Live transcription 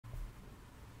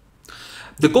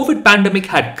The COVID pandemic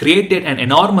had created an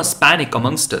enormous panic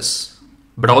amongst us,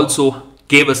 but also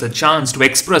gave us a chance to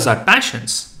express our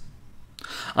passions.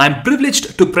 I am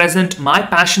privileged to present my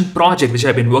passion project which I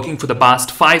have been working for the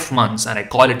past 5 months, and I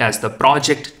call it as the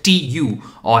Project TU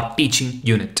or Teaching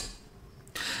Unit.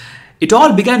 It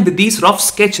all began with these rough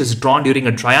sketches drawn during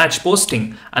a triage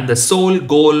posting, and the sole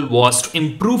goal was to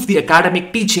improve the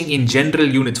academic teaching in general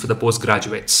units for the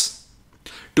postgraduates.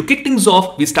 To kick things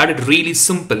off, we started really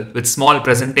simple with small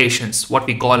presentations, what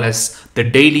we call as the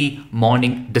daily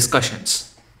morning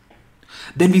discussions.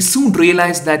 Then we soon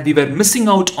realized that we were missing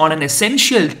out on an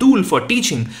essential tool for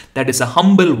teaching, that is a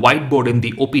humble whiteboard in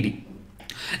the OPD.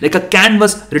 Like a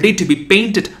canvas ready to be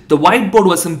painted, the whiteboard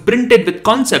was imprinted with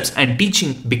concepts and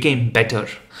teaching became better.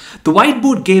 The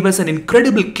whiteboard gave us an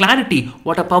incredible clarity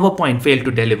what a PowerPoint failed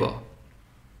to deliver.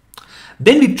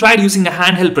 Then we tried using a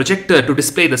handheld projector to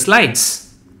display the slides,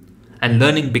 and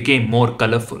learning became more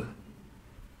colorful.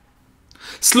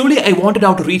 Slowly, I wanted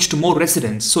out to reach to more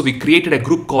residents, so we created a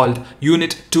group called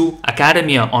Unit 2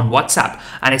 Academia on WhatsApp,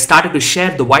 and I started to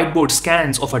share the whiteboard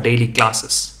scans of our daily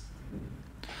classes.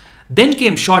 Then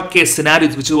came short case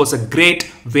scenarios, which was a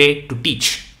great way to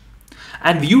teach.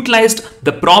 And we utilized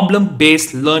the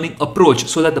problem-based learning approach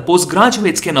so that the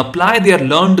postgraduates can apply their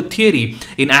learned theory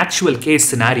in actual case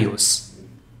scenarios.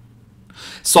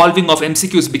 Solving of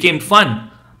MCQs became fun,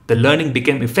 the learning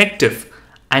became effective,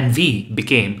 and we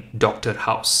became Dr.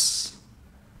 House.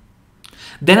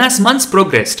 Then as months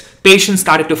progressed, patients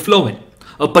started to flow in.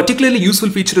 A particularly useful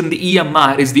feature in the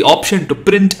EMR is the option to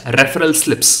print referral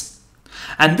slips.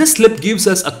 And this slip gives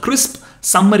us a crisp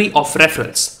summary of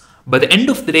referrals. By the end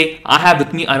of the day, I have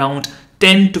with me around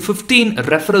 10 to 15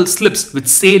 referral slips with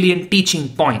salient teaching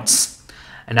points.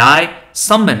 And I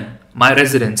summon my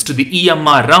residents to the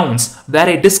EMR rounds where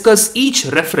I discuss each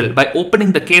referral by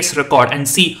opening the case record and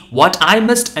see what I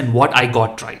missed and what I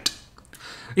got right.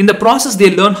 In the process,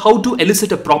 they learn how to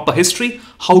elicit a proper history,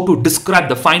 how to describe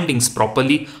the findings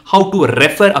properly, how to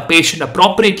refer a patient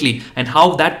appropriately, and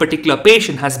how that particular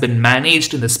patient has been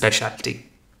managed in the specialty.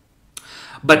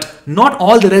 But not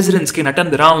all the residents can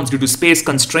attend the rounds due to space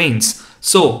constraints.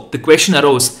 So the question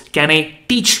arose, can I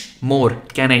teach more?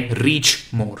 Can I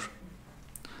reach more?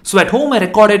 So at home, I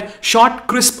recorded short,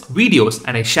 crisp videos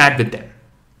and I shared with them.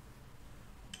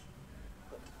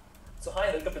 So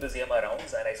hi, welcome to the EMR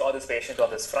rounds, and I saw this patient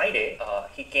on this Friday.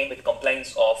 He came with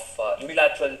complaints of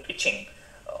unilateral twitching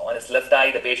on his left eye.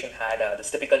 The patient had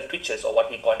this typical twitches, or what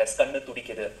we call as kannu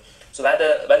tudikkidu. So where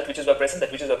the twitches were present, the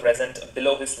twitches were present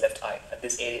below his left eye, at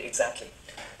this area exactly.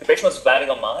 The patient was wearing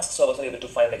a mask, so I wasn't able to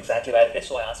find exactly where it is.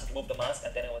 So I asked him to move the mask,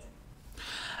 and then I was.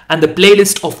 And the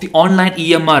playlist of the online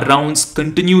EMR rounds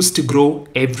continues to grow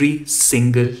every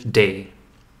single day.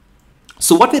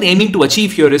 So what we're aiming to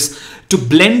achieve here is to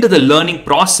blend the learning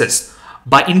process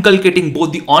by inculcating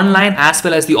both the online as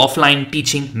well as the offline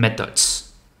teaching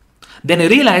methods. Then I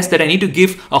realized that I need to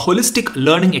give a holistic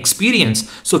learning experience.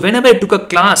 So whenever I took a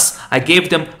class, I gave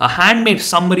them a handmade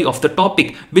summary of the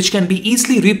topic which can be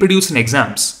easily reproduced in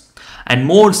exams. And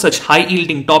more such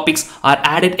high-yielding topics are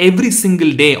added every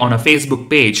single day on a Facebook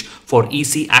page for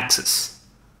easy access.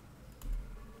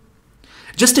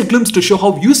 Just a glimpse to show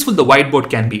how useful the whiteboard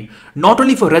can be. Not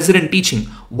only for resident teaching,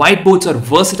 whiteboards are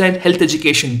versatile health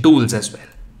education tools as well.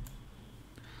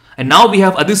 And now we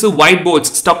have adhesive whiteboards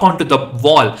stuck onto the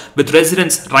wall with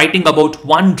residents writing about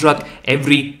one drug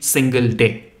every single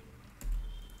day.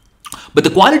 But the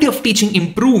quality of teaching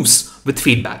improves with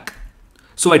feedback.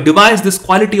 So I devised this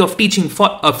quality of teaching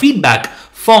feedback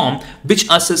form which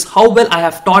assesses how well I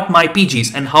have taught my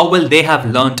PGs and how well they have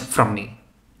learned from me.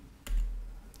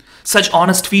 Such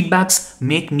honest feedbacks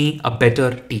make me a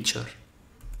better teacher.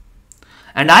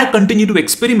 And I continue to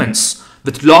experiments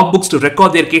with logbooks to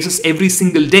record their cases every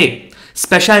single day,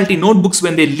 specialty notebooks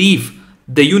when they leave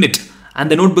the unit,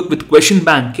 and the notebook with question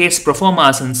bank, case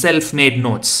proformas, and self-made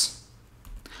notes.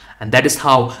 And that is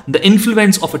how the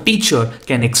influence of a teacher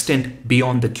can extend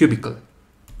beyond the cubicle.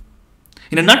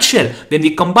 In a nutshell, when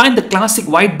we combine the classic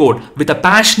whiteboard with a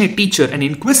passionate teacher and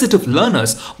inquisitive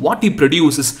learners, what we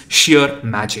produce is sheer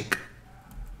magic.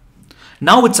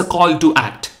 Now it's a call to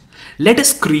act. Let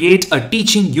us create a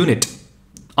teaching unit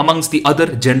amongst the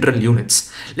other general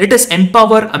units. Let us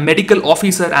empower a medical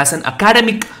officer as an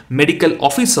academic medical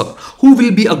officer who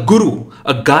will be a guru,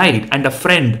 a guide, and a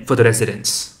friend for the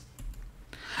residents.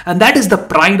 And that is the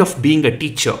pride of being a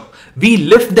teacher. We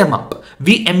lift them up,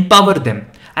 we empower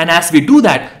them, and as we do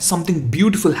that, something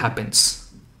beautiful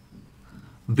happens.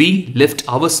 We lift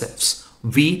ourselves,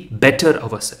 we better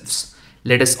ourselves.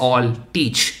 Let us all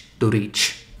teach to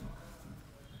reach.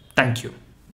 Thank you.